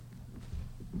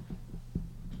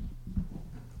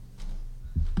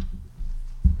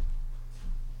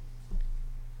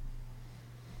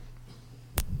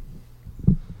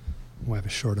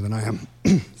shorter than I am.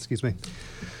 Excuse me.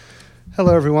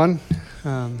 Hello, everyone.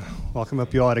 Welcome.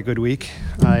 Hope you all had a good week.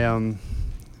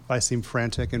 If I seem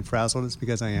frantic and frazzled, it's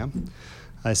because I am.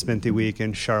 I spent the week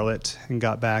in Charlotte and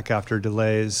got back after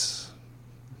delays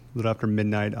a little after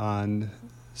midnight on,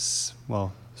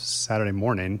 Saturday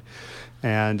morning.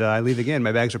 And I leave again.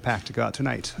 My bags are packed to go out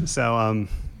tonight. So,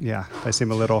 if I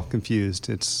seem a little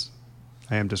confused,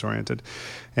 I am disoriented.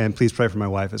 And please pray for my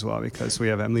wife as well, because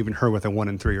I'm leaving her with a 1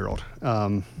 and 3-year-old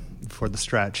for the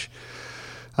stretch.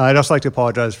 I'd also like to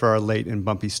apologize for our late and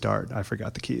bumpy start. I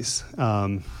forgot the keys.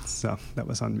 So that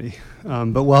was on me.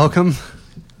 But welcome.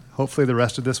 Hopefully the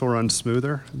rest of this will run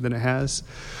smoother than it has.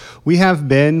 We have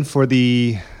been for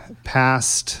the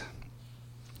past,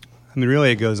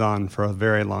 really it goes on for a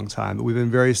very long time, but we've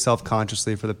been very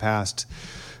self-consciously for the past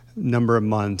number of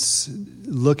months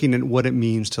looking at what it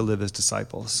means to live as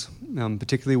disciples,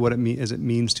 particularly what it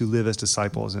means to live as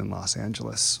disciples in Los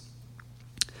Angeles.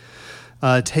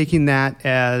 Taking that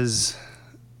as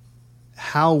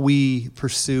how we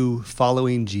pursue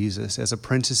following Jesus as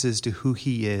apprentices to who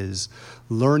he is,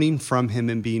 learning from him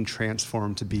and being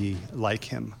transformed to be like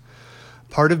him.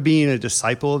 Part of being a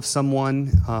disciple of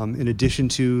someone, in addition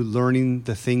to learning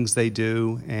the things they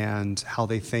do and how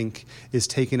they think, is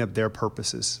taking up their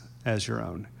purposes as your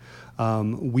own.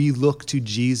 We look to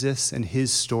Jesus and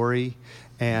his story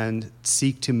and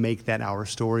seek to make that our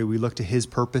story. We look to his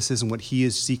purposes and what he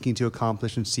is seeking to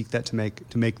accomplish and seek that to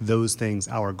make those things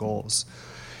our goals.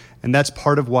 And that's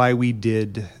part of why we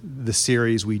did the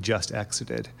series we just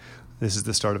exited. This is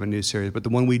the start of a new series, but the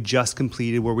one we just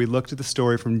completed where we looked at the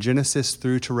story from Genesis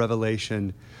through to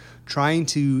Revelation, trying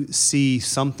to see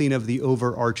something of the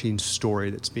overarching story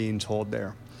that's being told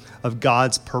there, of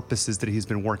God's purposes that he's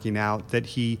been working out, that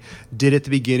he did at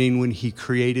the beginning when he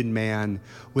created man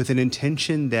with an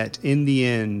intention that in the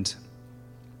end,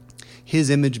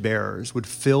 his image bearers would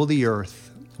fill the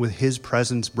earth with his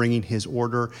presence, bringing his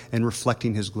order and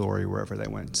reflecting his glory wherever they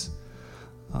went.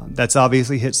 That's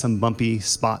obviously hit some bumpy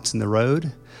spots in the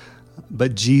road,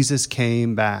 but Jesus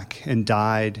came back and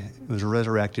died, was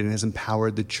resurrected, and has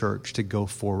empowered the church to go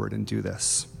forward and do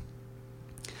this.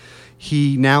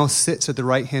 He now sits at the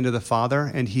right hand of the Father,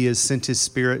 and he has sent his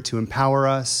Spirit to empower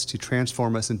us, to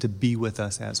transform us, and to be with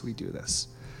us as we do this.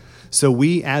 So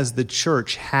we as the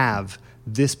church have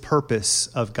this purpose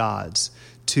of God's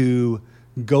to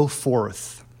go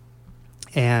forth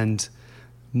and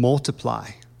multiply,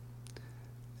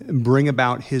 bring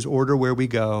about his order where we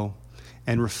go,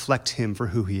 and reflect him for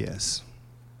who he is.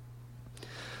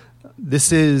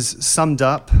 This is summed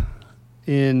up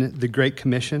in the Great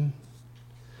Commission,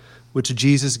 which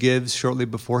Jesus gives shortly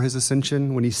before his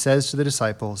ascension when he says to the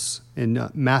disciples in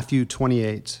Matthew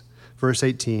 28, verse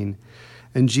 18,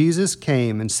 "And Jesus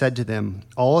came and said to them,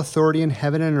 'All authority in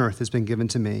heaven and earth has been given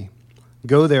to me.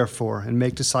 Go therefore and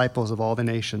make disciples of all the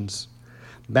nations,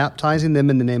 baptizing them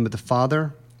in the name of the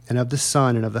Father and of the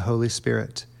Son and of the Holy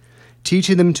Spirit,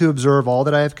 teaching them to observe all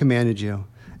that I have commanded you.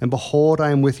 And behold,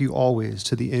 I am with you always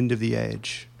to the end of the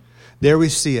age.'" There we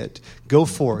see it. Go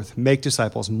forth, make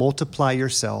disciples, multiply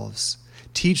yourselves,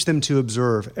 teach them to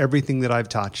observe everything that I've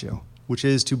taught you, which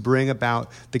is to bring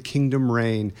about the kingdom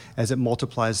reign as it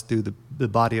multiplies through the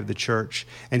body of the church,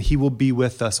 and he will be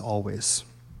with us always.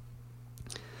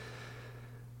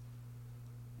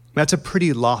 That's a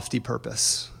pretty lofty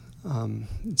purpose.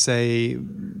 It's a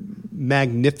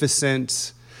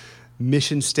magnificent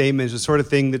mission statement. It's the sort of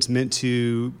thing that's meant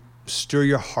to stir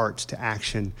your heart to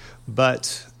action,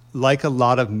 but like a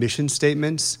lot of mission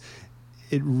statements,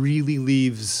 it really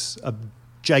leaves a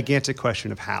gigantic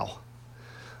question of how.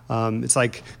 It's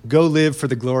like, go live for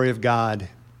the glory of God.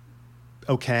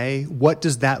 Okay, what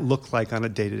does that look like on a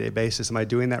day-to-day basis? Am I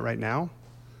doing that right now?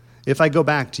 If I go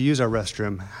back to use our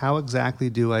restroom, how exactly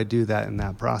do I do that in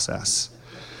that process?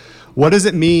 What does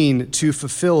it mean to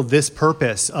fulfill this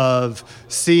purpose of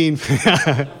seeing,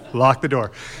 lock the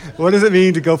door. What does it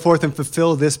mean to go forth and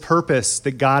fulfill this purpose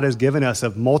that God has given us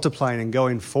of multiplying and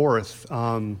going forth?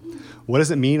 What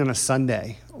does it mean on a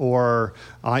Sunday? Or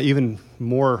even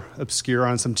more obscure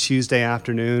on some Tuesday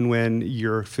afternoon when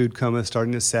your food coma is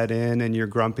starting to set in and your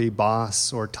grumpy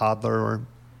boss or toddler, or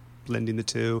blending the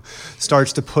two,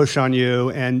 starts to push on you,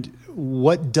 and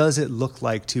what does it look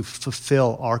like to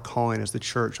fulfill our calling as the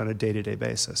church on a day-to-day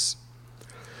basis?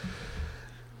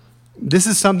 This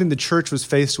is something the church was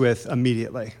faced with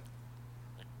immediately.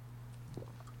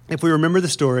 If we remember the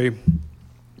story,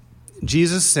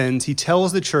 Jesus sends, he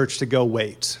tells the church to go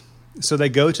wait. So they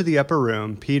go to the upper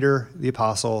room, Peter, the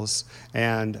apostles,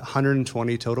 and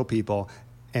 120 total people,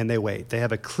 and they wait.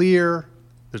 There's a clear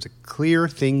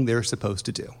thing they're supposed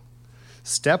to do.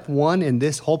 Step one in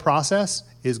this whole process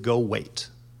is go wait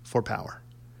for power.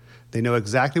 They know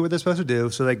exactly what they're supposed to do,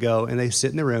 so they go and they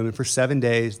sit in the room, and for 7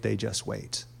 days, they just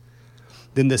wait.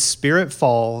 Then the Spirit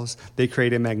falls. They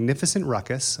create a magnificent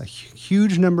ruckus. A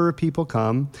huge number of people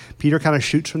come. Peter kind of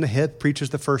shoots from the hip, preaches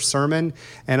the first sermon,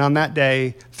 and on that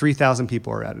day, 3,000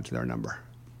 people are added to their number.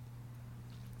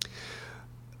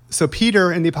 So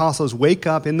Peter and the apostles wake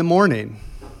up in the morning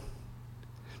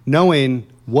knowing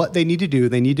what they need to do.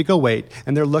 They need to go wait,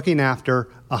 and they're looking after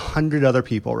 100 other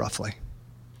people roughly.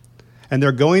 And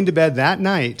they're going to bed that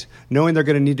night knowing they're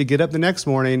going to need to get up the next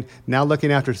morning, now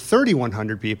looking after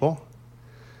 3,100 people.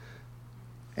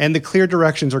 And the clear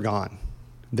directions are gone.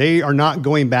 They are not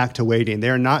going back to waiting. They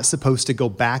are not supposed to go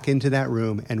back into that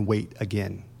room and wait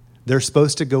again. They're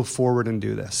supposed to go forward and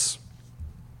do this.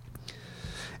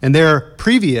 And their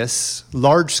previous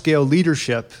large-scale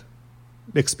leadership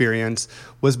experience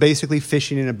was basically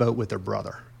fishing in a boat with their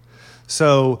brother.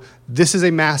 So this is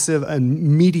a massive,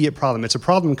 immediate problem. It's a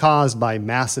problem caused by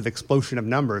massive explosion of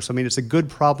numbers. I mean, it's a good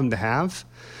problem to have,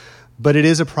 but it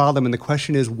is a problem. And the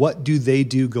question is, what do they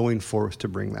do going forth to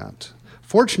bring that?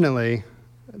 Fortunately,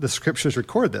 the scriptures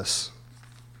record this.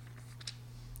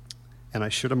 And I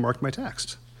should have marked my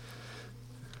text.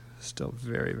 Still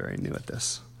very, very new at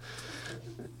this.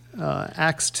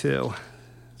 Acts 2.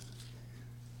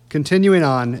 Continuing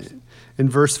on in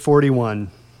verse 41.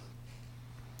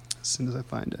 As soon as I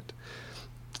find it.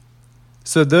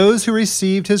 So those who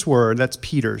received his word, that's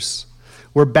Peter's,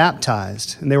 were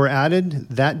baptized, and they were added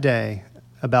that day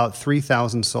about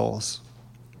 3,000 souls.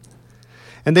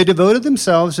 And they devoted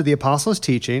themselves to the apostles'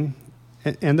 teaching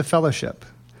and the fellowship,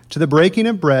 to the breaking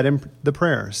of bread and the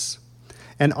prayers.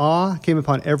 And awe came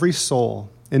upon every soul,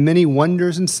 and many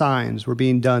wonders and signs were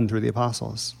being done through the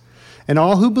apostles. And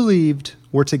all who believed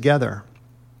were together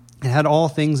and had all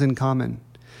things in common.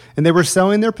 And they were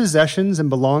selling their possessions and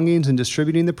belongings and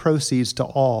distributing the proceeds to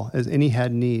all as any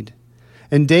had need.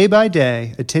 And day by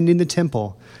day, attending the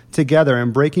temple together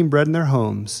and breaking bread in their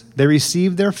homes, they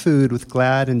received their food with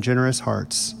glad and generous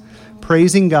hearts,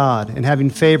 praising God and having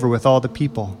favor with all the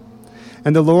people.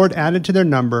 And the Lord added to their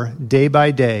number day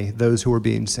by day those who were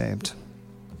being saved.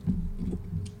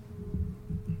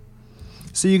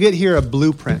 So you get here a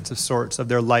blueprint of sorts of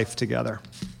their life together.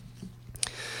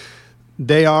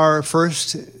 They are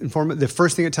the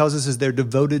first thing it tells us is they're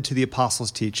devoted to the apostles'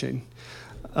 teaching.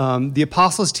 The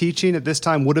apostles' teaching at this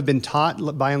time would have been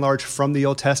taught by and large from the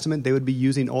Old Testament. They would be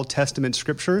using Old Testament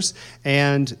scriptures,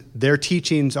 and their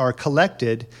teachings are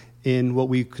collected in what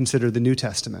we consider the New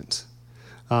Testament.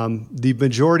 The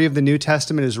majority of the New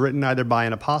Testament is written either by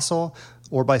an apostle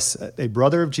or by a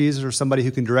brother of Jesus or somebody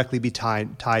who can directly be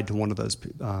tied to one of those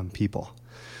people.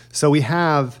 So we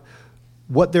have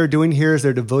what they're doing here is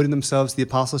they're devoting themselves to the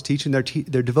apostles' teaching. They're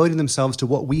devoting themselves to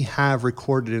what we have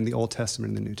recorded in the Old Testament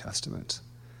and the New Testament.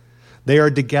 They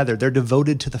are together. They're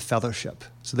devoted to the fellowship.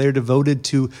 So they are devoted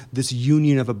to this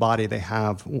union of a body they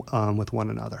have with one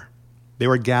another. They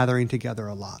were gathering together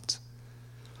a lot.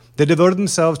 They devoted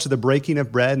themselves to the breaking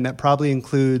of bread, and that probably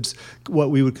includes what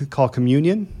we would call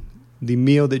communion, the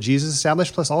meal that Jesus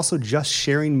established, plus also just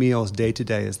sharing meals day to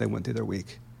day as they went through their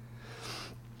week.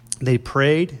 They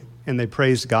prayed and they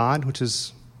praised God, which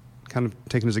is kind of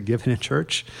taken as a given in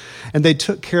church. And they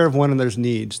took care of one another's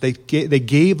needs. They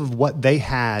gave of what they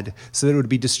had so that it would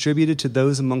be distributed to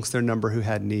those amongst their number who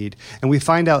had need. And we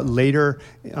find out later,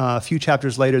 a few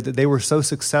chapters later, that they were so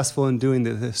successful in doing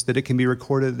this that it can be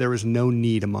recorded that there was no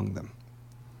need among them.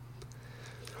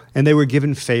 And they were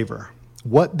given favor.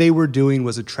 What they were doing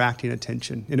was attracting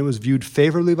attention, and it was viewed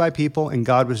favorably by people, and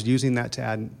God was using that to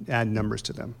add numbers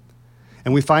to them.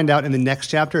 And we find out in the next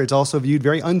chapter, it's also viewed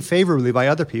very unfavorably by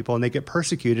other people, and they get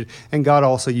persecuted, and God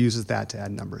also uses that to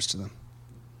add numbers to them.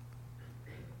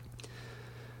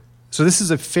 So this is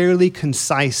a fairly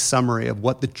concise summary of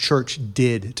what the church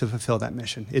did to fulfill that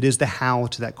mission. It is the how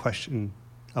to that question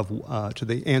to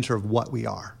the answer of what we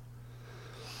are.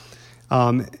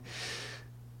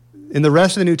 And the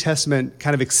rest of the New Testament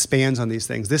kind of expands on these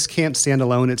things. This can't stand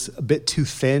alone. It's a bit too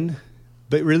thin.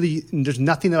 But really, there's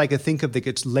nothing that I could think of that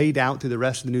gets laid out through the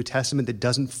rest of the New Testament that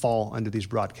doesn't fall under these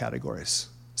broad categories,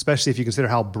 especially if you consider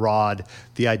how broad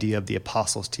the idea of the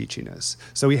apostles' teaching is.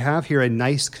 So we have here a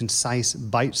nice, concise,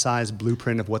 bite-sized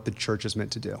blueprint of what the church is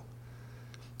meant to do.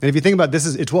 And if you think about this,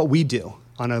 it's what we do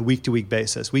on a week-to-week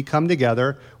basis. We come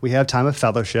together. We have time of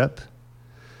fellowship.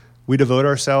 We devote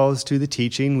ourselves to the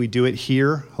teaching. We do it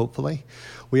here, hopefully.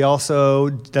 We also,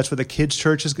 that's what the kids'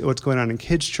 church is, what's going on in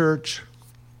kids' church.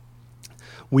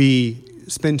 We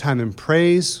spend time in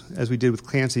praise, as we did with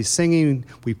Clancy's singing.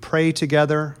 We pray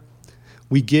together.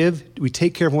 We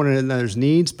take care of one another's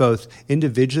needs, both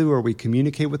individually where we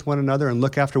communicate with one another and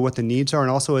look after what the needs are,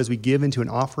 and also as we give into an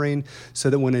offering so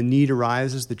that when a need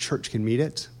arises, the church can meet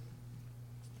it.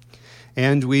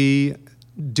 And we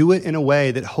do it in a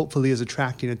way that hopefully is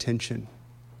attracting attention,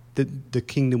 that the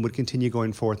kingdom would continue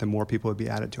going forth and more people would be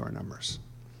added to our numbers.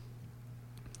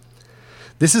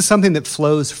 This is something that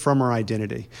flows from our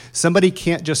identity. Somebody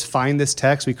can't just find this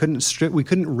text. We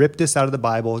couldn't rip this out of the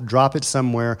Bible, drop it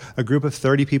somewhere, a group of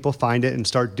 30 people find it and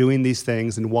start doing these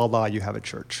things, and voila, you have a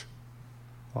church.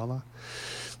 Voila.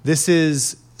 This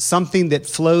is something that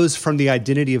flows from the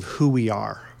identity of who we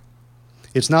are.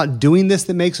 It's not doing this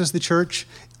that makes us the church.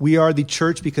 We are the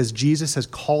church because Jesus has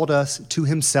called us to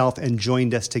himself and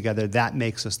joined us together. That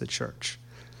makes us the church.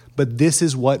 But this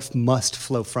is what must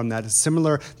flow from that. It's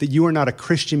similar that you are not a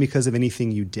Christian because of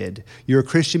anything you did. You're a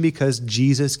Christian because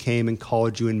Jesus came and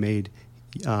called you and made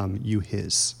you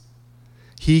his.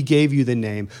 He gave you the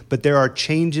name, but there are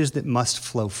changes that must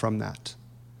flow from that.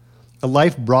 A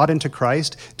life brought into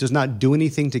Christ does not do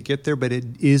anything to get there, but it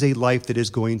is a life that is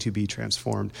going to be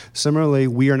transformed. Similarly,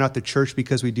 we are not the church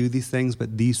because we do these things,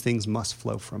 but these things must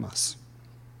flow from us.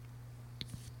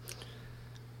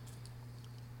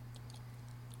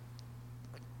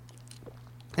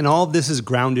 And all of this is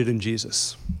grounded in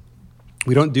Jesus.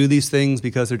 We don't do these things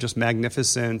because they're just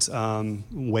magnificent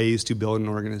ways to build an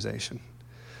organization.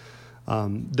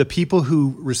 The people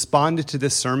who responded to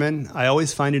this sermon, I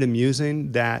always find it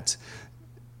amusing that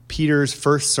Peter's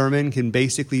first sermon can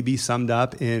basically be summed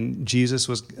up in Jesus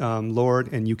was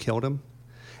Lord and you killed him.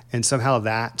 And somehow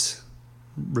that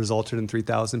resulted in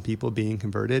 3,000 people being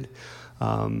converted.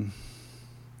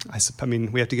 I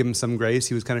mean, we have to give him some grace.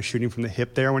 He was kind of shooting from the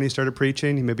hip there when he started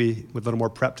preaching. Maybe with a little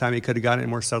more prep time, he could have gotten it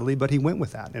more subtly, but he went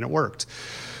with that, and it worked.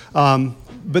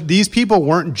 But these people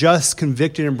weren't just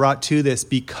convicted and brought to this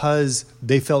because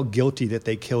they felt guilty that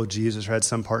they killed Jesus or had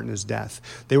some part in his death.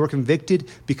 They were convicted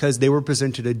because they were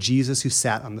presented a Jesus who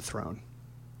sat on the throne.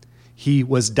 He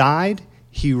died,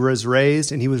 he was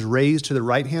raised, and he was raised to the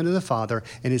right hand of the Father,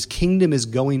 and his kingdom is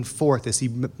going forth as he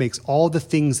makes all the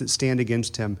things that stand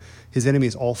against him. His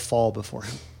enemies all fall before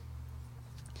him.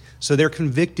 So they're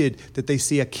convicted that they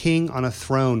see a king on a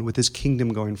throne with his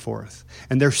kingdom going forth,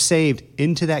 and they're saved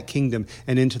into that kingdom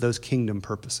and into those kingdom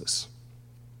purposes.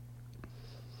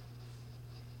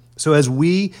 So as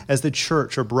we, as the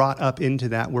church, are brought up into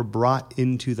that, we're brought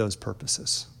into those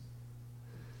purposes.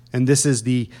 And this is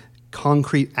the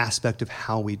concrete aspect of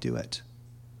how we do it.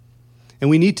 And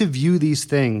we need to view these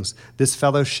things, this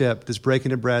fellowship, this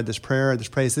breaking of bread, this prayer, this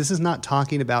praise. This is not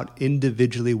talking about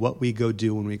individually what we go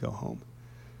do when we go home.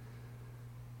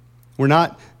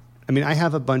 I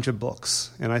have a bunch of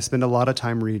books, and I spend a lot of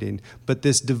time reading, but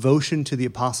this devotion to the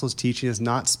apostles' teaching is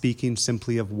not speaking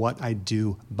simply of what I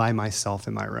do by myself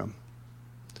in my room.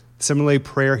 Similarly,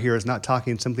 prayer here is not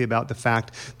talking simply about the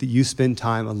fact that you spend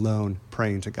time alone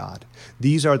praying to God.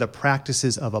 These are the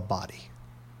practices of a body.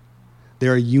 They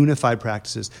are unified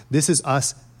practices. This is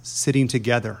us sitting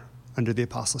together under the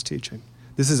apostles' teaching.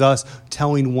 This is us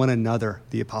telling one another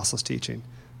the apostles' teaching.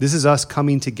 This is us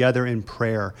coming together in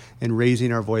prayer and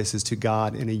raising our voices to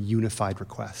God in a unified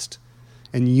request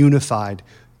and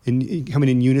coming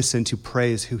in unison to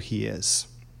praise who he is.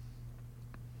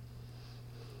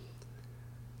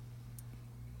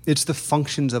 It's the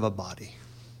functions of a body.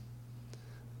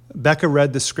 Becca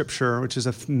read the scripture, which is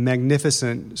a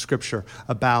magnificent scripture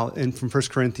from 1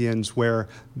 Corinthians, where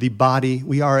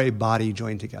we are a body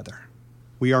joined together.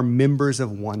 We are members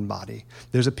of one body.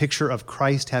 There's a picture of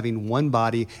Christ having one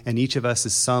body, and each of us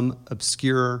is some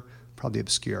probably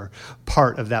obscure,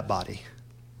 part of that body.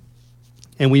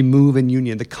 And we move in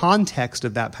union. The context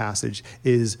of that passage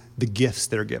is the gifts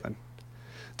that are given.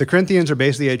 The Corinthians are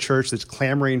basically a church that's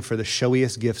clamoring for the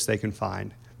showiest gifts they can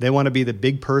find. They want to be the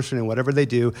big person in whatever they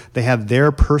do. They have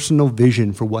their personal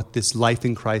vision for what this life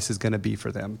in Christ is going to be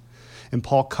for them. And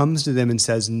Paul comes to them and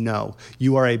says, no,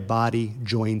 you are a body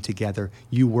joined together.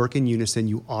 You work in unison.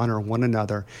 You honor one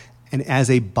another. And as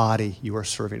a body, you are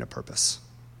serving a purpose.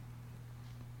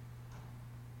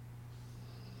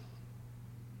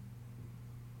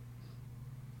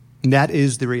 And that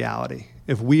is the reality.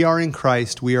 If we are in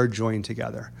Christ, we are joined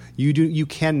together. You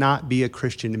cannot be a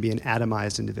Christian and be an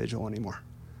atomized individual anymore.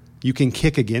 You can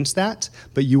kick against that,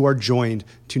 but you are joined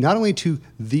to not only to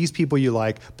these people you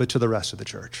like, but to the rest of the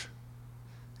church.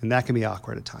 And that can be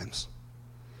awkward at times.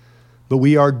 But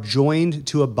we are joined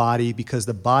to a body because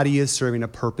the body is serving a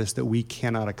purpose that we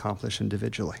cannot accomplish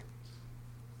individually.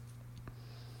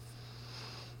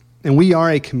 And we are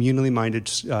a communally minded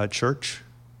church.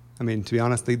 To be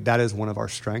honest, that is one of our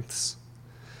strengths.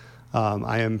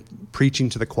 I am preaching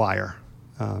to the choir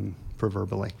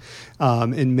proverbially,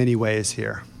 in many ways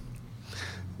here.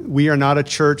 We are not a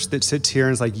church that sits here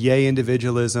and is like, yay,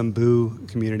 individualism, boo,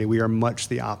 community. We are much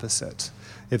the opposite.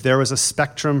 If there was a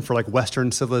spectrum for like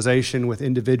Western civilization with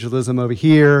individualism over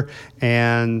here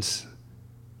and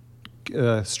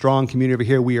strong community over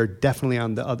here, we are definitely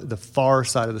on the far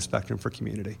side of the spectrum for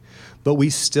community. But we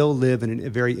still live in a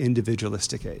very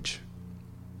individualistic age.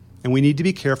 And we need to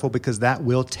be careful because that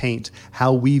will taint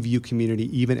how we view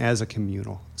community, even as a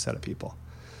communal set of people.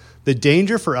 The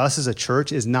danger for us as a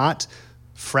church is not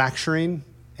fracturing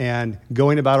and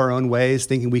going about our own ways,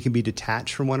 thinking we can be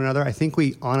detached from one another. I think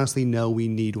we honestly know we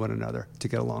need one another to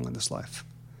get along in this life.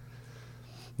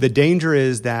 The danger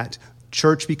is that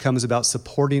church becomes about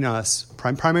supporting us,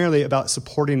 primarily about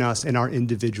supporting us in our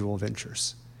individual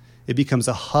ventures. It becomes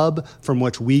a hub from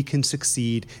which we can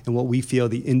succeed in what we feel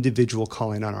the individual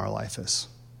calling on our life is.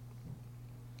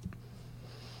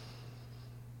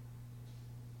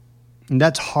 And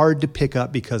that's hard to pick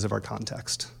up because of our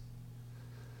context.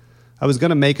 I was going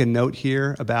to make a note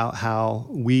here about how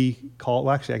we call,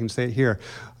 well, actually, I can say it here.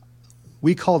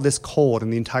 We call this cold,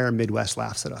 and the entire Midwest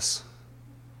laughs at us.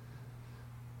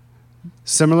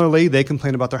 Similarly, they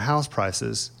complain about their house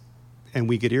prices, and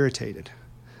we get irritated.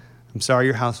 I'm sorry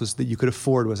your house that you could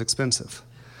afford was expensive.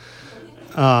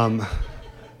 But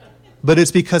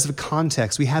it's because of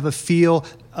context. We have a feel,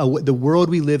 the world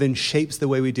we live in shapes the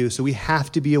way we do, so we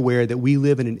have to be aware that we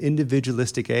live in an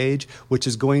individualistic age, which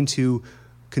is going to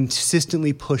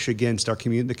consistently push against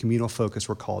the communal focus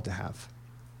we're called to have.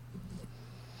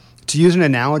 To use an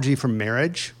analogy from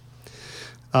marriage,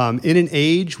 in an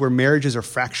age where marriages are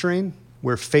fracturing,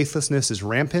 where faithlessness is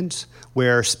rampant,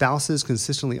 where spouses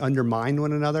consistently undermine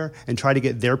one another and try to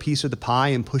get their piece of the pie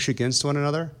and push against one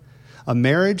another, a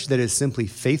marriage that is simply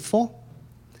faithful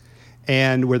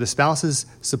and where the spouses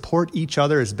support each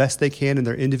other as best they can in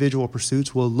their individual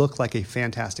pursuits will look like a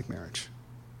fantastic marriage.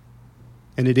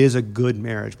 And it is a good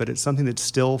marriage, but it's something that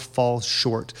still falls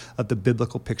short of the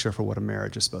biblical picture for what a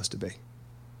marriage is supposed to be.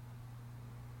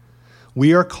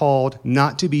 We are called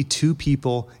not to be two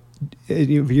people.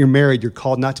 If you're married, you're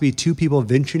called not to be two people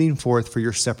venturing forth for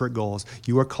your separate goals.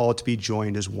 You are called to be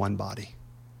joined as one body.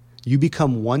 You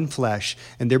become one flesh,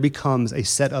 and there becomes a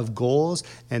set of goals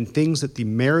and things that the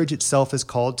marriage itself is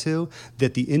called to,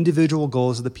 that the individual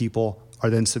goals of the people are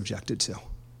then subjected to.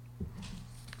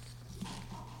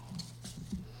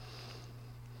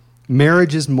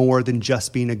 Marriage is more than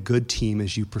just being a good team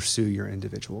as you pursue your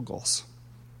individual goals.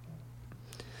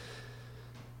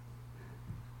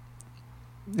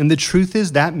 And the truth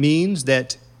is that means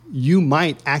that you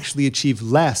might actually achieve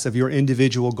less of your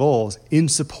individual goals in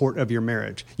support of your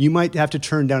marriage. You might have to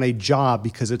turn down a job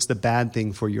because it's the bad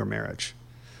thing for your marriage.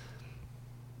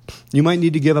 You might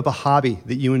need to give up a hobby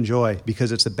that you enjoy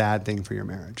because it's a bad thing for your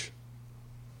marriage.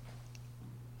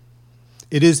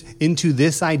 It is into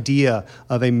this idea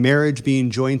of a marriage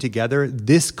being joined together,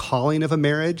 this calling of a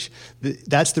marriage,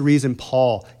 that's the reason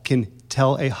Paul can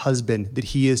tell a husband that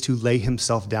he is to lay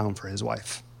himself down for his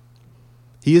wife.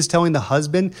 He is telling the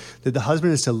husband that the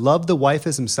husband is to love the wife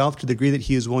as himself to the degree that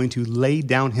he is willing to lay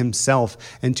down himself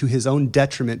and to his own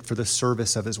detriment for the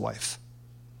service of his wife.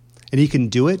 And he can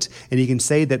do it, and he can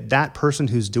say that that person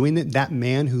who's doing it, that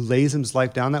man who lays his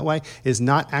life down that way, is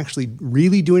not actually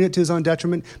really doing it to his own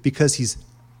detriment because he's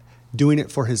doing it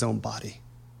for his own body.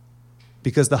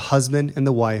 Because the husband and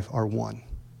the wife are one.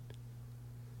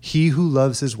 He who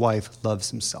loves his wife loves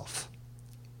himself.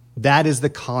 That is the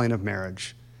calling of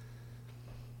marriage.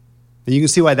 And you can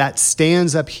see why that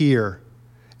stands up here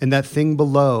and that thing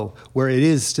below, where it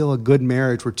is still a good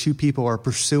marriage, where two people are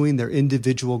pursuing their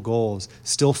individual goals,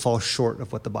 still falls short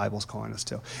of what the Bible's calling us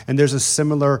to. And there's a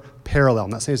similar parallel. I'm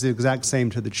not saying it's the exact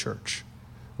same to the church.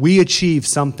 We achieve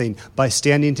something by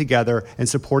standing together and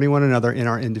supporting one another in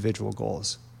our individual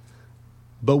goals.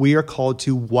 But we are called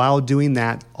to, while doing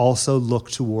that, also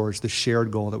look towards the shared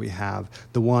goal that we have,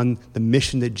 the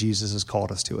mission that Jesus has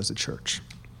called us to as a church.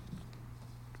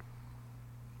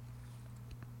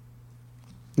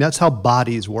 And that's how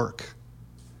bodies work.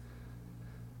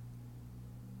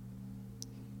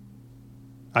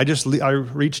 I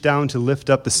reached down to lift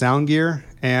up the sound gear,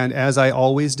 and as I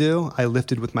always do, I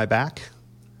lifted with my back,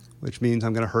 which means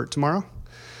I'm going to hurt tomorrow.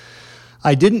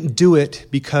 I didn't do it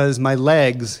because my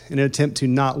legs, in an attempt to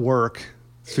not work,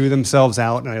 threw themselves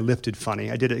out and I lifted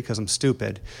funny. I did it because I'm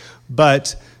stupid.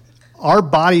 But our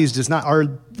bodies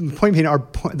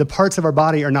the parts of our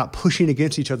body are not pushing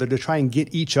against each other to try and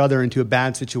get each other into a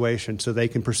bad situation so they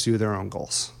can pursue their own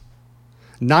goals.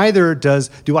 Neither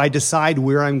do I decide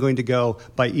where I'm going to go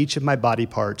by each of my body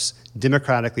parts,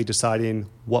 democratically deciding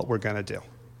what we're going to do.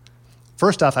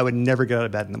 First off, I would never get out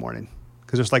of bed in the morning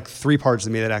because there's like 3 parts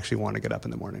of me that actually want to get up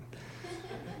in the morning.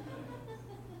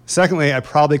 Secondly, I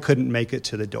probably couldn't make it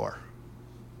to the door.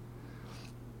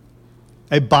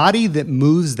 A body that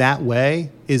moves that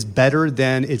way is better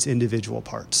than its individual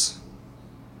parts.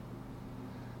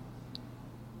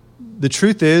 The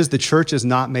truth is, the church is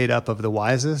not made up of the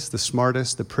wisest, the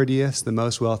smartest, the prettiest, the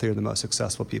most wealthy, or the most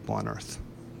successful people on earth.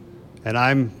 And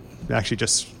I'm actually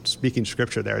just speaking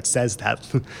scripture there. It says that.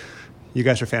 You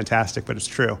guys are fantastic, but it's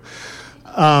true.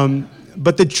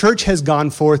 But the church has gone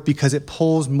forth because it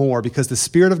pulls more, because the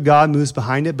Spirit of God moves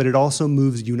behind it, but it also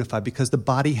moves unified because the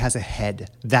body has a head.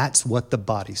 That's what the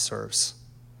body serves.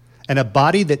 And a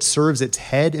body that serves its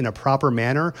head in a proper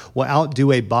manner will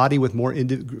outdo a body with more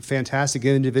fantastic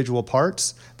individual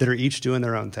parts that are each doing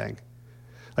their own thing.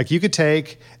 Like you could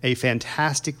take a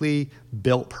fantastically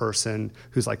built person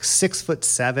who's like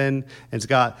 6'7" and has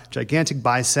got gigantic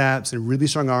biceps and really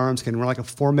strong arms, can run like a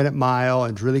 4-minute mile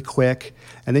and really quick.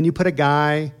 And then you put a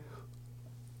guy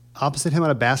opposite him on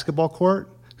a basketball court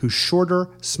who's shorter,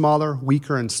 smaller,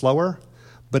 weaker, and slower.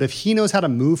 But if he knows how to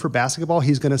move for basketball,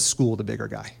 he's going to school the bigger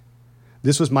guy.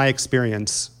 This was my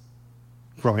experience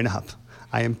growing up.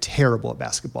 I am terrible at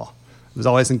basketball. I was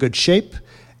always in good shape,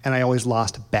 and I always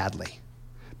lost badly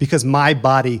because my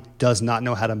body does not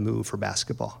know how to move for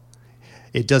basketball.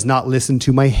 It does not listen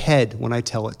to my head when I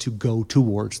tell it to go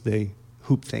towards the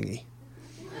hoop thingy.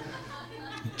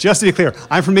 Just to be clear,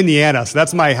 I'm from Indiana, so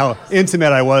that's how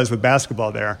intimate I was with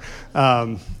basketball there,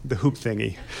 the hoop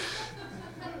thingy.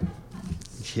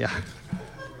 Yeah.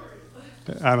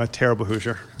 I'm a terrible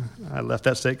Hoosier. I left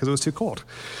that state because it was too cold.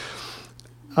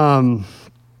 Now,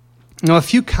 a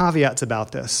few caveats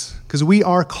about this, because we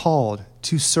are called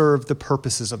to serve the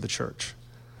purposes of the church.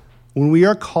 When we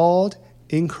are called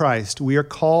in Christ, we are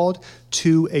called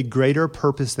to a greater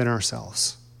purpose than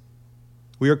ourselves.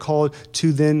 We are called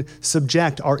to then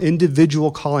subject our individual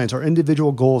callings, our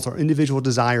individual goals, our individual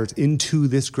desires into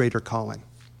this greater calling.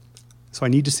 So I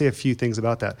need to say a few things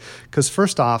about that. Because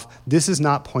first off, this is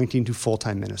not pointing to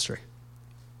full-time ministry.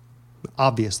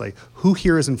 Obviously. Who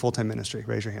here is in full-time ministry?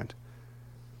 Raise your hand.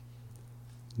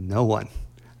 No one.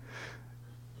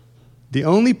 The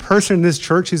only person in this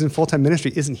church who's in full-time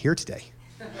ministry isn't here today.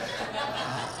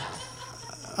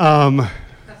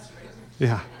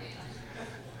 Yeah.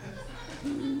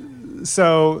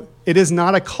 So it is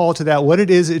not a call to that. What it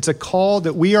is, it's a call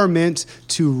that we are meant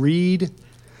to read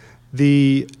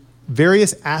the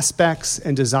various aspects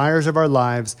and desires of our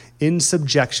lives in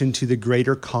subjection to the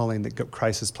greater calling that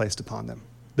Christ has placed upon them.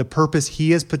 The purpose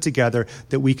he has put together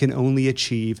that we can only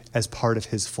achieve as part of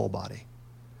his full body.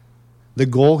 The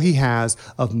goal he has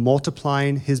of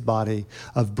multiplying his body,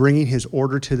 of bringing his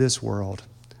order to this world,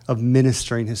 of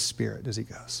ministering his spirit as he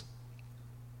goes.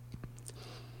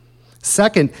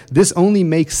 Second, this only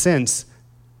makes sense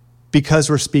because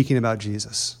we're speaking about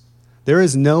Jesus. There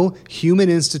is no human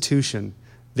institution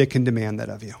that can demand that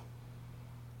of you.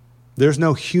 There's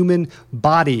no human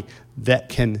body that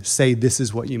can say this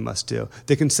is what you must do,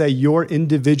 that can say your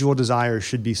individual desires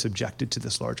should be subjected to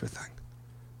this larger thing.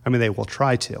 I mean, they will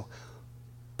try to,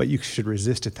 but you should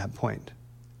resist at that point.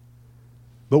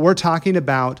 But we're talking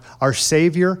about our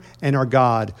Savior and our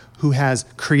God who has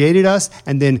created us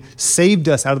and then saved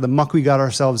us out of the muck we got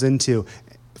ourselves into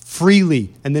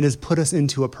freely and then has put us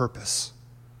into a purpose.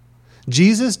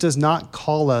 Jesus does not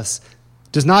call us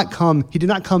he did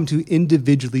not come to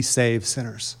individually save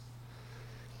sinners.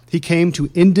 He came to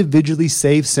individually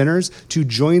save sinners to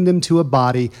join them to a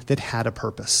body that had a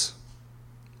purpose.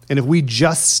 And if we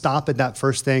just stop at that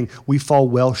first thing, we fall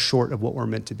well short of what we're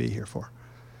meant to be here for.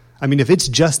 I mean, if it's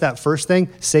just that first thing,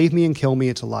 save me and kill me,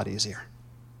 it's a lot easier.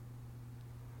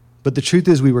 But the truth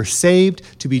is we were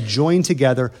saved to be joined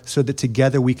together so that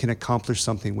together we can accomplish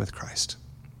something with Christ.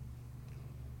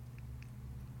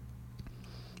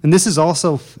 And this is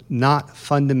also not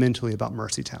fundamentally about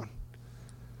Mercytown.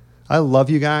 I love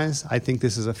you guys. I think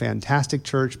this is a fantastic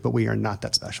church, but we are not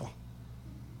that special.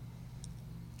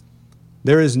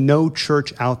 There is no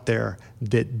church out there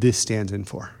that this stands in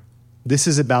for. This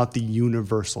is about the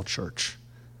universal church.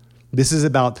 This is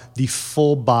about the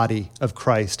full body of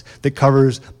Christ that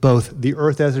covers both the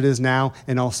earth as it is now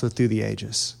and also through the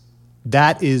ages.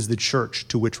 That is the church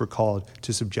to which we're called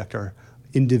to subject our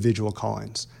individual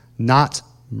callings, not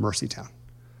Mercytown.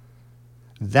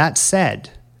 That said,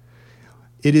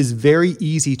 it is very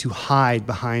easy to hide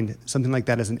behind something like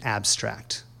that as an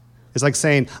abstract. It's like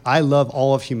saying, I love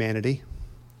all of humanity,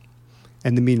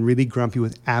 and then being really grumpy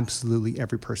with absolutely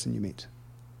every person you meet.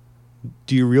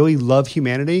 Do you really love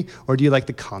humanity, or do you like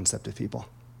the concept of people?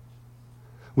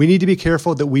 We need to be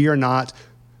careful that we are not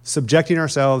subjecting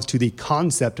ourselves to the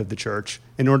concept of the church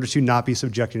in order to not be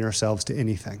subjecting ourselves to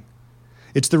anything.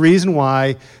 It's the reason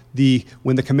why when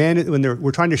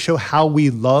we're trying to show how we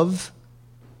love,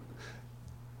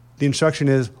 the instruction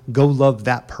is go love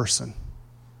that person.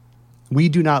 We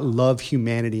do not love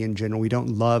humanity in general. We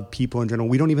don't love people in general.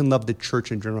 We don't even love the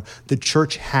church in general. The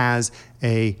church has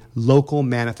a local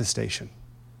manifestation,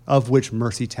 of which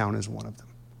Mercytown is one of them.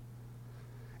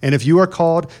 And if you are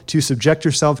called to subject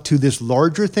yourself to this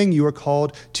larger thing, you are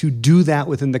called to do that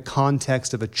within the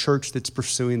context of a church that's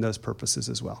pursuing those purposes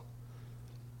as well.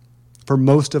 For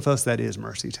most of us, that is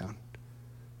Mercytown.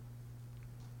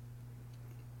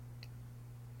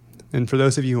 And for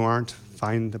those of you who aren't,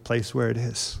 find the place where it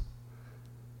is.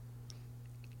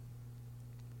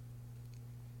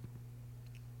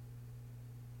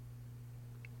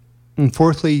 And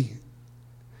fourthly,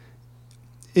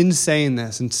 in saying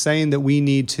this and saying that we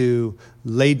need to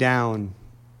lay down,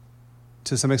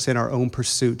 to some extent, our own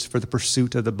pursuits for the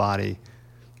pursuit of the body,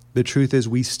 the truth is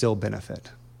we still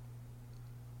benefit.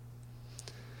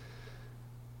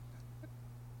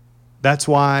 That's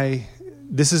why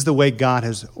this is the way God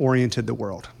has oriented the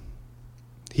world.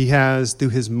 He has, through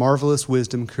his marvelous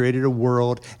wisdom, created a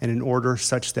world and an order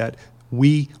such that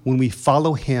when we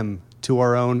follow him to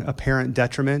our own apparent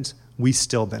detriment, we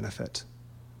still benefit.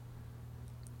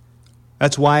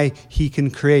 That's why he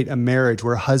can create a marriage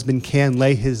where a husband can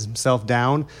lay himself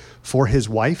down for his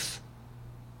wife,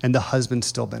 and the husband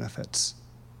still benefits.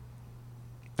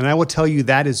 And I will tell you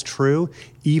that is true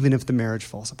even if the marriage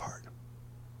falls apart.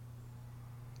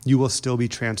 You will still be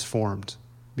transformed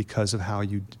because of how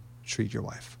you treat your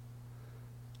wife.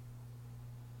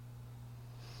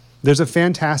 There's a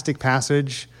fantastic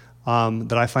passage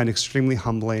that I find extremely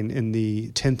humbling in the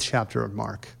 10th chapter of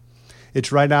Mark.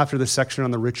 It's right after the section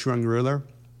on the rich young ruler,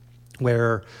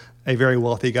 where a very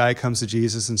wealthy guy comes to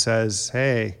Jesus and says,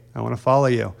 hey, I want to follow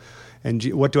you. And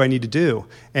what do I need to do?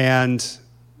 And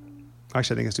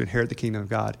actually, I think it's to inherit the kingdom of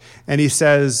God. And he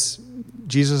says,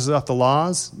 Jesus is off the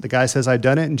laws. The guy says, I've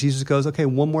done it. And Jesus goes, okay,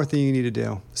 one more thing you need to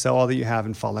do. Sell all that you have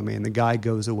and follow me. And the guy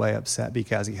goes away upset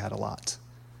because he had a lot.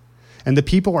 And the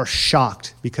people are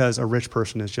shocked because a rich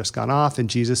person has just gone off. And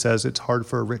Jesus says it's hard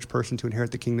for a rich person to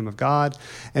inherit the kingdom of God.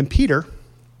 And Peter,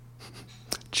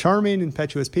 charming,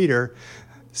 impetuous Peter,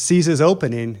 sees his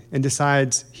opening and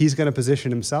decides he's going to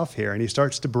position himself here. And he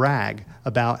starts to brag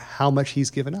about how much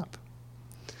he's given up.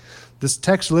 This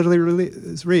text literally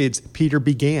reads, Peter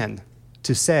began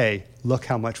to say, look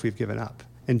how much we've given up.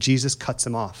 And Jesus cuts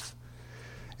him off.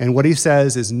 And what he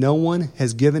says is no one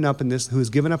has given up who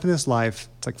has given up in this life,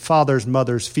 it's like fathers,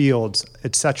 mothers, fields,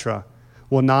 etc.,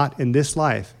 will not in this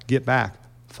life get back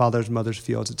fathers, mothers,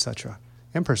 fields, etc.,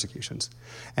 and persecutions.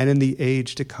 And in the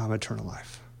age to come, eternal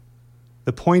life.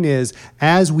 The point is,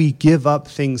 as we give up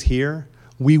things here,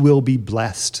 we will be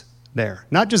blessed there.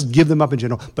 Not just give them up in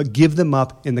general, but give them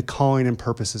up in the calling and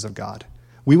purposes of God.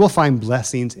 We will find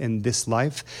blessings in this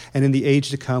life, and in the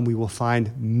age to come, we will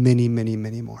find many, many,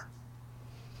 many more.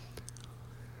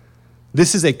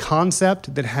 This is a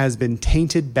concept that has been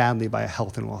tainted badly by a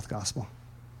health and wealth gospel.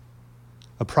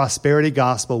 A prosperity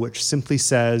gospel which simply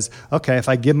says, okay, if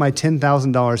I give my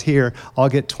 $10,000 here, I'll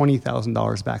get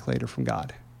 $20,000 back later from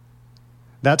God.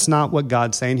 That's not what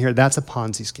God's saying here. That's a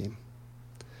Ponzi scheme.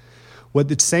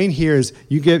 What it's saying here is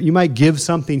you might give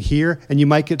something here and you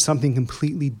might get something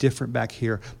completely different back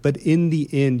here. But in the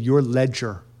end, your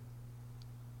ledger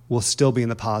will still be in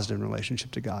the positive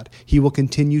relationship to God. He will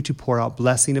continue to pour out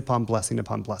blessing upon blessing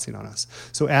upon blessing on us.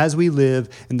 So as we live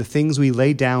and the things we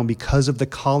lay down because of the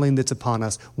calling that's upon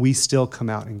us, we still come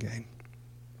out and gain.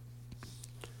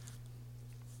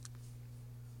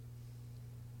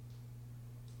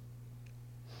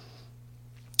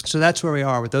 So that's where we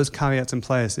are with those caveats in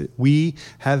place. We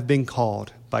have been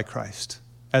called by Christ.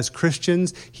 As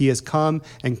Christians, he has come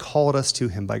and called us to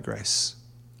him by grace.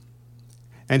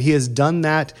 And he has done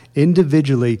that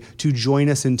individually to join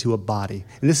us into a body.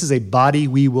 And this is a body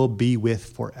we will be with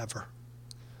forever.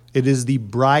 It is the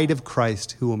bride of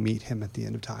Christ who will meet him at the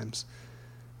end of times.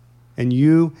 And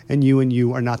you and you and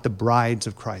you are not the brides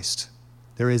of Christ.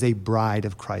 There is a bride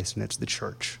of Christ, and it's the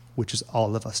church, which is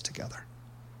all of us together.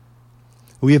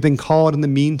 We have been called in the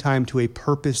meantime to a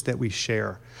purpose that we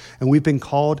share. And we've been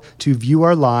called to view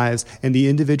our lives and the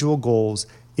individual goals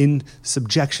in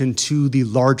subjection to the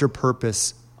larger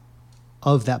purpose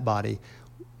of that body,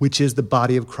 which is the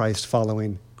body of Christ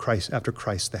following Christ after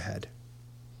Christ the head.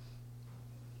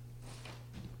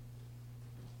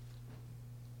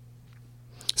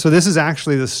 So this is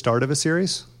actually the start of a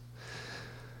series.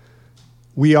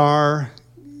 We are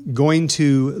going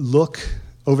to look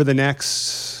over the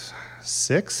next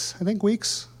 6,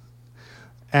 weeks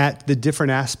at the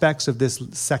different aspects of this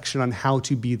section on how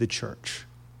to be the church.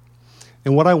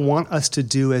 And what I want us to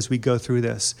do as we go through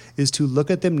this is to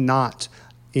look at them not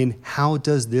in how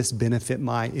does this benefit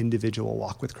my individual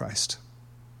walk with Christ.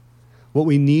 What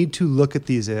we need to look at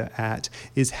these at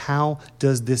is how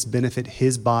does this benefit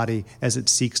his body as it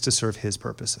seeks to serve his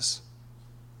purposes.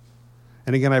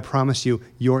 And again, I promise you,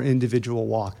 your individual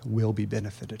walk will be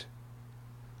benefited.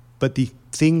 But the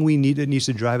thing that needs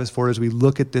to drive us forward as we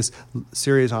look at this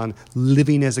series on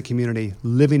living as a community,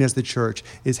 living as the church,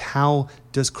 is how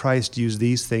does Christ use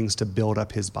these things to build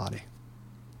up his body?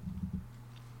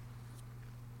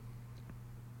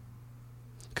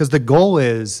 Because the goal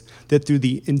is that through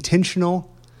the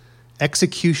intentional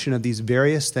execution of these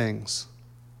various things,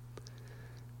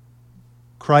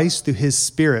 Christ, through his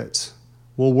Spirit,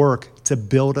 will work to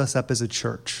build us up as a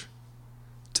church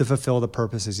to fulfill the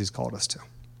purposes he's called us to.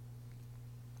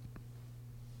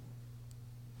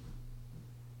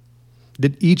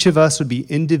 That each of us would be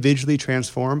individually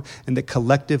transformed and that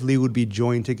collectively would be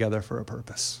joined together for a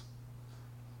purpose.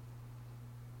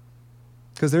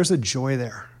 Because there's a joy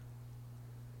there.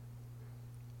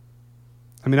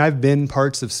 I mean, I've been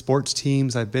parts of sports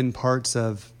teams. I've been parts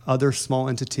of other small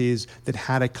entities that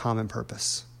had a common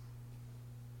purpose.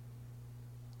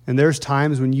 And there's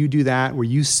times when you do that, where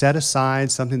you set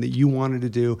aside something that you wanted to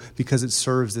do because it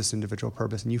serves this individual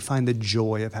purpose, and you find the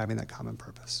joy of having that common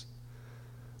purpose.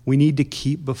 We need to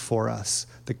keep before us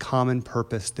the common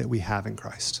purpose that we have in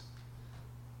Christ.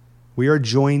 We are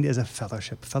joined as a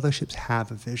fellowship. Fellowships have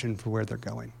a vision for where they're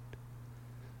going.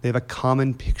 They have a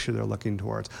common picture they're looking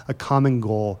towards, a common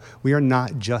goal. We are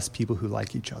not just people who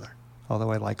like each other,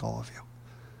 although I like all of you.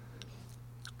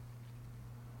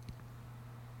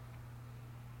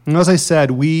 And as I said,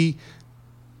 we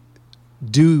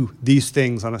do these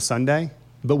things on a Sunday,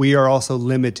 but we are also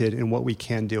limited in what we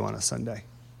can do on a Sunday.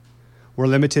 We're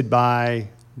limited by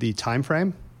the time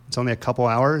frame. It's only a couple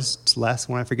hours. It's less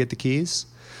when I forget the keys.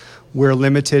 We're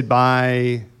limited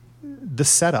by the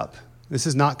setup. This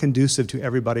is not conducive to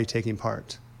everybody taking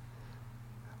part.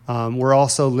 We're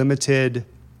also limited.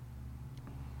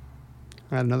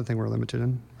 I had another thing we're limited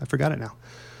in. I forgot it now.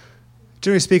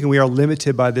 Generally speaking, we are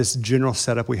limited by this general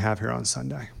setup we have here on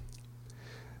Sunday.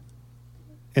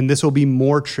 And this will be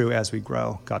more true as we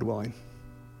grow, God willing.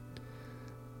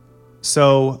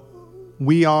 So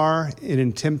we are, in an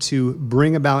attempt to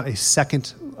bring about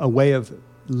a way of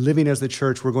living as the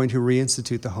church, we're going to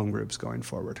reinstitute the home groups going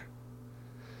forward.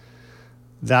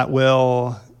 That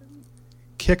will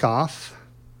kick off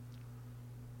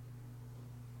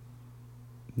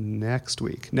next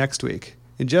week.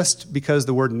 And just because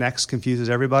the word next confuses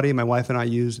everybody, my wife and I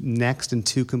use next in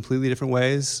two completely different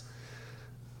ways,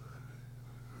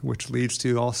 which leads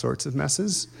to all sorts of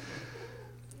messes.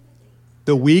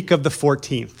 The week of the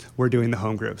 14th, we're doing the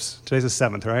home groups. Today's the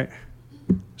 7th, right?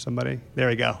 Somebody? There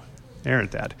we go. Aaron's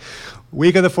dad.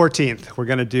 Week of the 14th, we're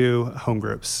going to do home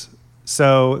groups.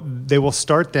 So they will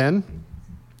start then.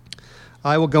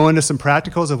 I will go into some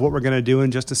practicals of what we're going to do in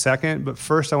just a second, but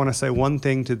first I want to say one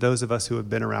thing to those of us who have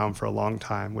been around for a long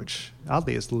time, which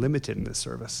oddly is limited in this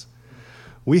service.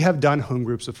 We have done home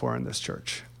groups before in this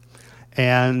church,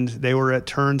 and they were at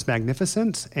turns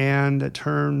magnificent, and at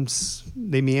turns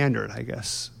they meandered, I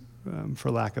guess, for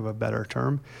lack of a better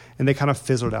term, and they kind of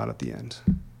fizzled out at the end.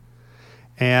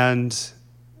 And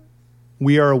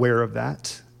we are aware of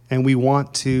that. And we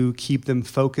want to keep them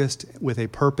focused with a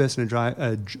purpose and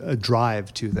a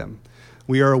drive to them.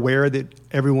 We are aware that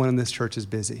everyone in this church is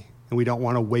busy, and we don't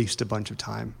want to waste a bunch of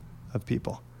time of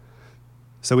people.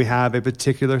 So we have a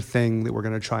particular thing that we're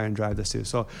going to try and drive this to.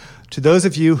 So to those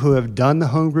of you who have done the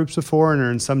home groups before and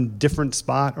are in some different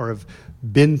spot or have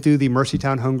been through the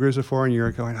Mercytown home groups before and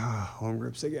you're going, home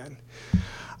groups again.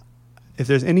 If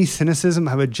there's any cynicism,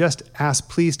 I would just ask,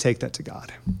 please take that to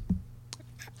God.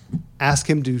 Ask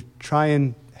him to try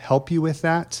and help you with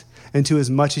that, and to as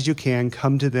much as you can,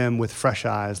 come to them with fresh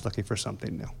eyes looking for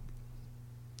something new.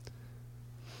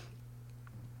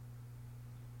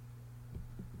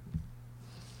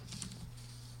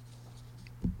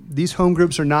 These home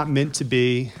groups are not meant to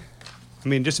be,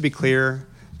 just to be clear,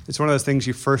 it's one of those things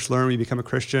you first learn when you become a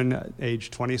Christian at age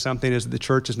 20-something, is that the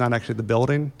church is not actually the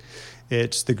building,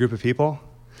 it's the group of people.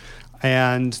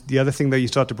 And the other thing that you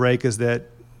still have to break is that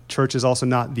church is also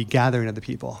not the gathering of the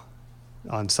people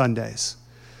on Sundays.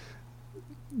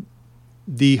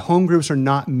 The home groups are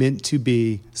not meant to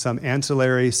be some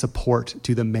ancillary support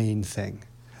to the main thing.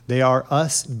 They are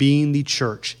us being the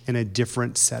church in a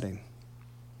different setting,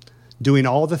 doing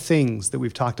all the things that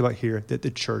we've talked about here that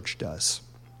the church does.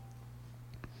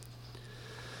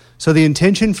 So the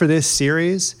intention for this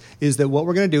series is that what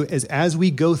we're going to do is as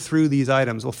we go through these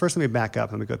items, well, first let me back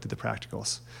up and let me go through the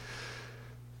practicals,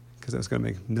 because that's going to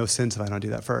make no sense if I don't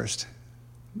do that first.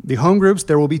 The home groups,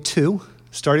 there will be 2,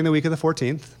 starting the week of the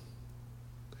 14th.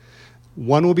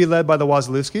 One will be led by the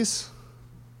Wazalewskis.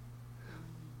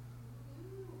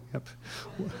 Yep.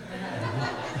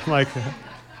 Like,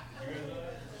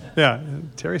 yeah,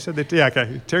 Terry said that, yeah,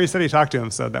 okay. Terry said he talked to him,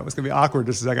 so that was going to be awkward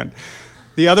just a second.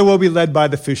 The other will be led by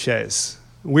the Fouchés.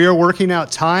 We are working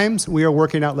out times. We are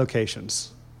working out locations.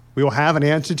 We will have an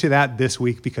answer to that this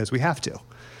week because we have to.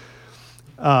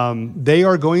 They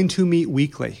are going to meet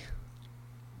weekly,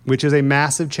 which is a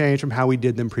massive change from how we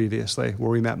did them previously, where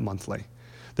we met monthly.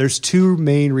 There's 2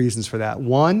 main reasons for that.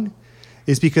 One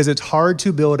is because it's hard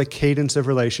to build a cadence of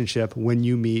relationship when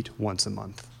you meet once a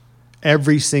month.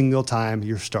 Every single time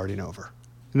you're starting over.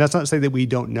 And that's not to say that we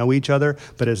don't know each other,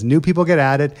 but as new people get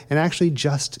added, and actually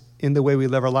just in the way we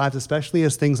live our lives, especially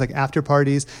as things like after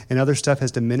parties and other stuff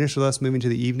has diminished with us moving to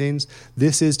the evenings,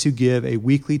 this is to give a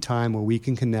weekly time where we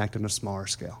can connect on a smaller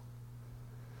scale.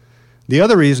 The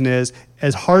other reason is,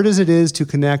 as hard as it is to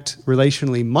connect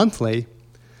relationally monthly,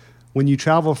 when you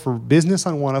travel for business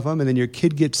on one of them and then your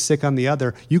kid gets sick on the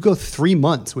other, you go 3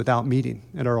 months without meeting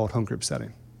at our old home group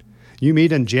setting. You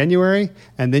meet in January,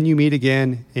 and then you meet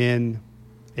again in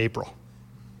April.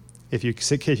 If you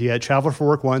had traveled for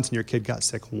work once and your kid got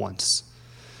sick once,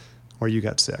 or you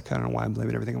got sick. I don't know why I'm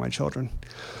blaming everything on my children.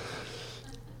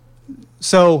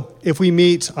 So if we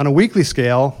meet on a weekly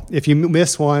scale, if you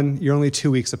miss one, you're only 2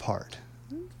 weeks apart.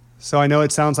 So I know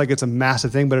it sounds like it's a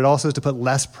massive thing, but it also is to put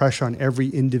less pressure on every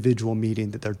individual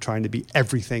meeting that they're trying to be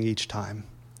everything each time,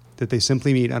 that they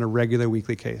simply meet on a regular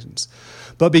weekly cadence.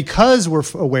 But because we're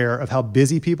aware of how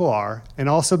busy people are, and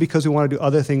also because we want to do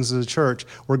other things as a church,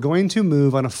 we're going to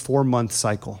move on a 4-month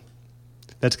cycle.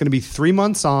 That's going to be 3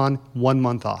 months on, 1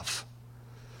 month off.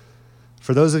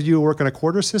 For those of you who work on a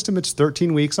quarter system, it's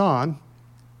 13 weeks on,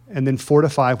 and then 4 to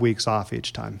 5 weeks off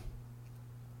each time.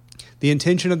 The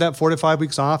intention of that 4 to 5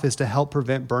 weeks off is to help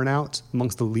prevent burnout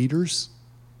amongst the leaders,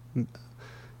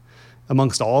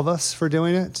 amongst all of us for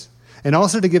doing it, and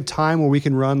also to give time where we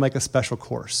can run like a special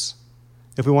course.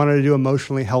 If we wanted to do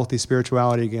emotionally healthy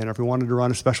spirituality again, or if we wanted to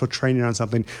run a special training on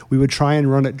something, we would try and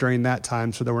run it during that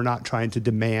time so that we're not trying to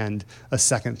demand a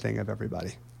second thing of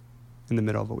everybody in the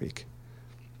middle of a week.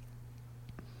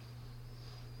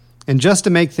 And just to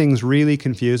make things really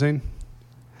confusing,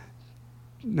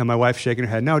 now my wife's shaking her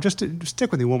head. No, just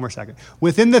stick with me one more second.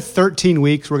 Within the 13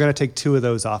 weeks, we're going to take 2 of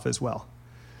those off as well.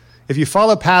 If you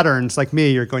follow patterns like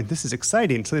me, you're going, this is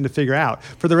exciting, something to figure out.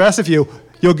 For the rest of you,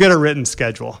 you'll get a written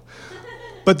schedule.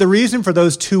 But the reason for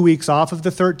those 2 weeks off of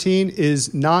the 13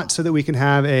 is not so that we can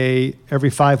have a every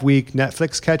 5-week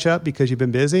Netflix catch up because you've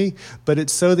been busy, but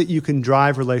it's so that you can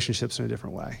drive relationships in a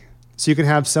different way. So you can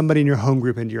have somebody in your home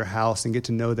group into your house and get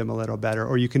to know them a little better,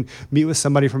 or you can meet with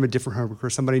somebody from a different home group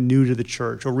or somebody new to the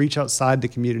church, or reach outside the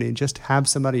community and just have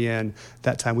somebody in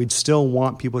that time. We'd still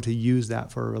want people to use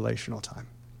that for a relational time.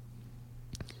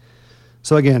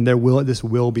 So again, this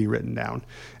will be written down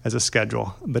as a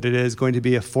schedule, but it is going to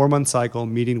be a 4-month cycle,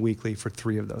 meeting weekly for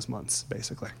 3 of those months,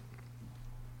 basically.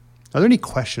 Are there any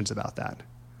questions about that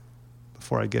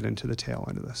before I get into the tail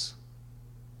end of this?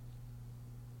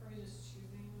 Are we just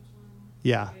choosing which one?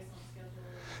 Yeah.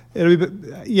 Based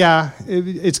on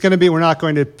schedule? It's going to be, we're not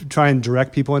going to try and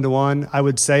direct people into one. I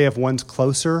would say if one's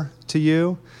closer to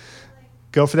you,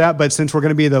 go for that. But since we're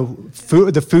going to be the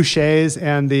Fouchés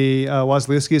and the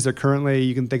Wazalewskis, they're currently,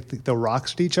 you can think they'll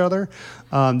rocks at each other.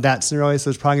 That scenario, so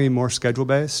it's probably going to be more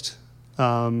schedule-based.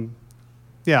 The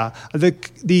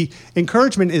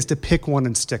encouragement is to pick one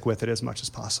and stick with it as much as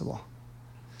possible.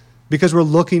 Because we're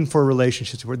looking for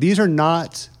relationships.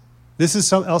 This is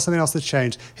something else that's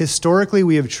changed. Historically,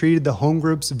 we have treated the home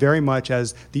groups very much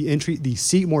as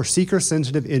the more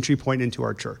seeker-sensitive entry point into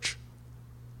our church.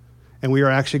 And we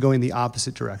are actually going the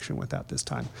opposite direction with that this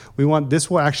time. This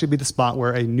will actually be the spot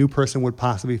where a new person would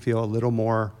possibly feel a little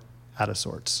more out of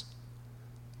sorts.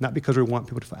 Not because we want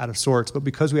people to feel out of sorts, but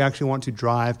because we actually want to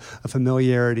drive a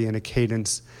familiarity and a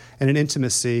cadence and an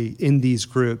intimacy in these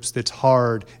groups that's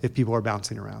hard if people are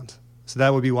bouncing around. So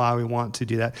that would be why we want to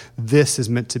do that. This is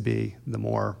meant to be the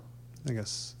more,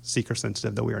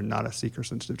 seeker-sensitive, though we are not a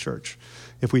seeker-sensitive church.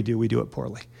 If we do it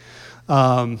poorly.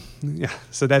 So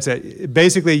that's it.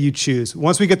 Basically, you choose.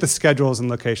 Once we get the schedules and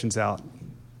locations out,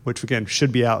 which, again,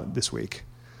 should be out this week.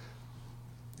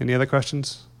 Any other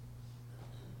questions?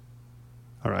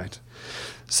 All right.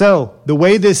 So the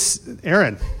way this,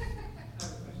 Aaron.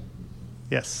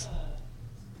 Yes. To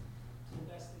the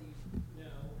best that you know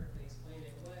or can explain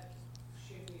it, what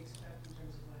should we expect in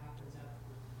terms of what happens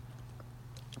after?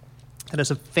 And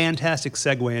that's a fantastic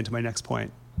segue into my next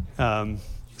point.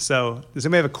 So does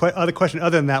anybody have other question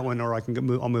other than that one, or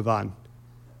I'll move on?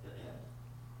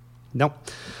 Nope.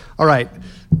 All right.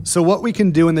 So what we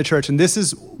can do in the church, and this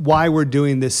is why we're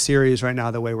doing this series right now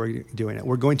the way we're doing it.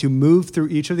 We're going to move through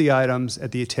each of the items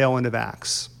at the tail end of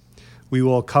Acts. We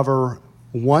will cover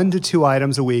 1 to 2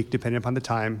 items a week, depending upon the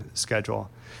time schedule.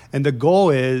 And the goal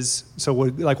is, so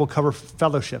we'll cover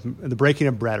fellowship, the breaking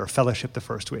of bread or fellowship the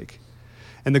first week.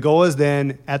 And the goal is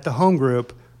then at the home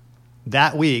group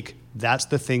that week, that's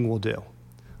the thing we'll do.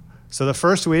 So the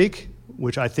first week,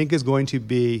 which I think is going to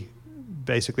be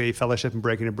basically fellowship and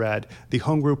breaking of bread, the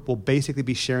home group will basically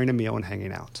be sharing a meal and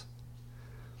hanging out.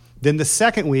 Then the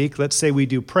second week, let's say we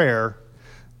do prayer,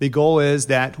 the goal is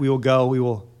that we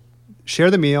will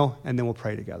share the meal, and then we'll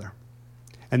pray together.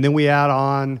 And then we add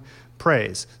on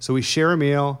praise. So we share a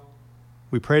meal,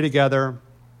 we pray together,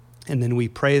 and then we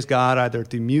praise God either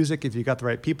through music if you've got the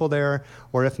right people there,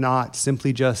 or if not,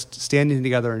 simply just standing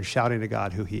together and shouting to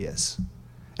God who he is.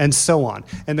 And so on.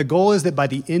 And the goal is that by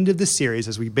the end of the series,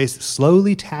 as we basically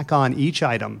slowly tack on each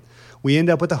item, we end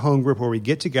up with a home group where we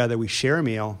get together, we share a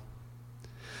meal.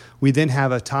 We then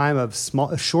have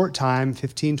a short time,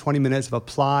 15, 20 minutes of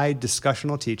applied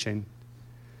discussional teaching.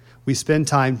 We spend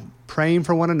time praying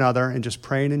for one another and just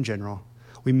praying in general.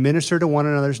 We minister to one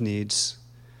another's needs,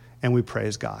 and we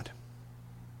praise God.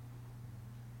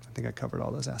 I think I covered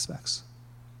all those aspects.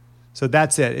 So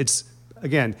that's it. It's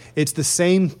the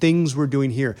same things we're doing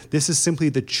here. This is simply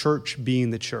the church being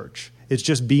the church. It's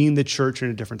just being the church in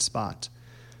a different spot.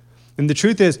 And the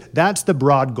truth is, that's the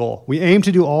broad goal. We aim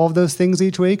to do all of those things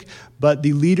each week, but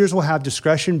the leaders will have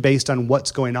discretion based on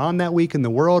what's going on that week in the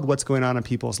world, what's going on in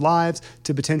people's lives,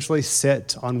 to potentially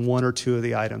sit on 1 or 2 of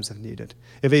the items if needed.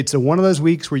 If it's one of those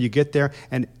weeks where you get there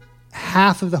and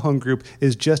half of the home group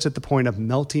is just at the point of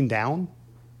melting down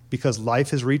because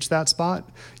life has reached that spot,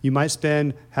 you might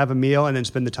have a meal and then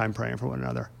spend the time praying for one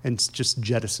another and just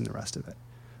jettison the rest of it.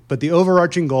 But the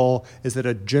overarching goal is that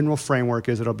a general framework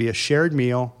is it'll be a shared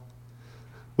meal,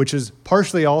 which is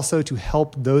partially also to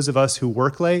help those of us who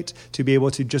work late to be able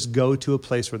to just go to a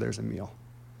place where there's a meal.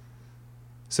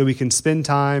 So we can spend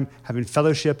time having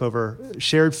fellowship over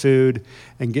shared food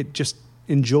and just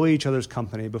enjoy each other's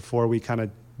company before we kind of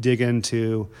dig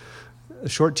into a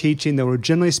short teaching that will,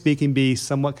 generally speaking, be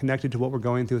somewhat connected to what we're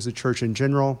going through as a church in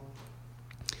general.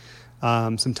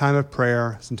 Some time of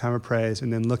prayer, some time of praise,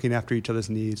 and then looking after each other's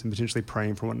needs and potentially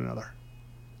praying for one another.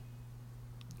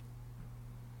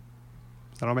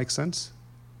 Does that all make sense?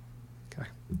 Okay.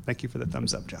 Thank you for the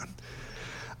thumbs up,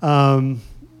 John.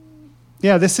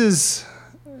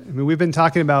 We've been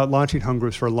talking about launching home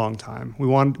groups for a long time. We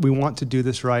want to do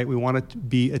this right. We want to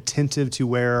be attentive to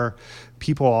where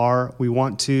people are. We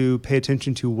want to pay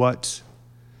attention to what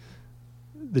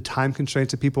the time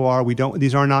constraints of people are.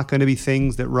 These are not going to be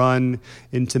things that run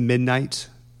into midnight.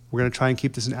 We're going to try and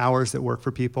keep this in hours that work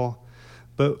for people.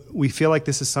 But we feel like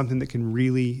this is something that can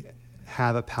really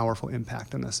have a powerful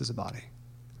impact on us as a body.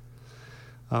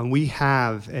 We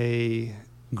have a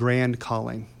grand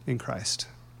calling in Christ.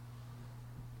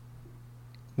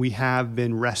 We have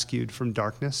been rescued from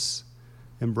darkness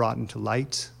and brought into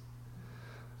light.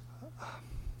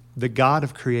 The God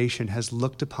of creation has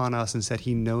looked upon us and said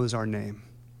he knows our name,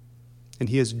 and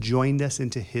he has joined us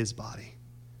into his body.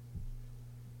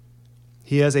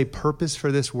 He has a purpose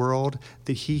for this world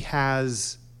that he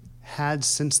has had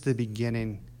since the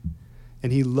beginning,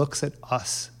 and he looks at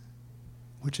us,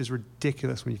 which is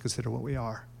ridiculous when you consider what we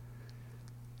are.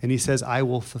 And he says, I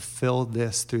will fulfill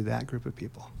this through that group of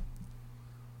people.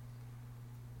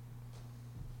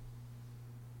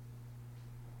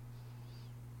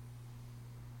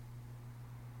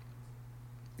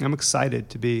 I'm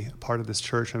excited to be a part of this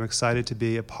church. I'm excited to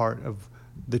be a part of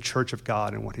the church of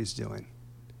God and what he's doing.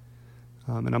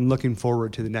 And I'm looking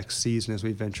forward to the next season as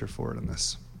we venture forward in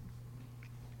this.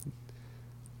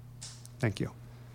 Thank you.